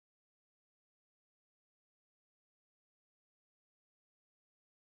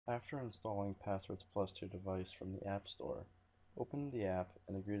After installing Passwords Plus to your device from the App Store, open the app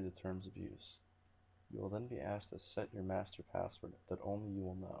and agree to the terms of use. You will then be asked to set your master password that only you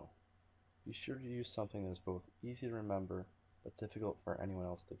will know. Be sure to use something that is both easy to remember but difficult for anyone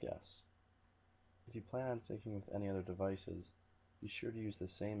else to guess. If you plan on syncing with any other devices, be sure to use the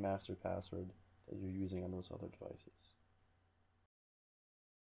same master password that you're using on those other devices.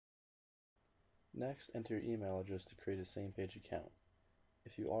 Next, enter your email address to create a same-page account.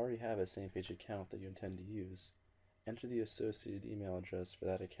 If you already have a same-page account that you intend to use, enter the associated email address for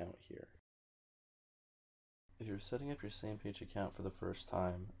that account here. If you're setting up your same-page account for the first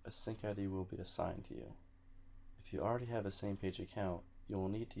time, a sync ID will be assigned to you. If you already have a same-page account, you will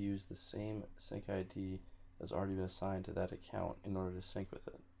need to use the same sync ID that has already been assigned to that account in order to sync with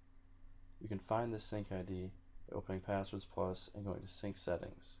it. You can find this sync ID by opening Passwords Plus and going to Sync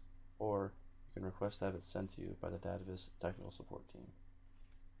Settings, or you can request to have it sent to you by the Dataviz technical support team.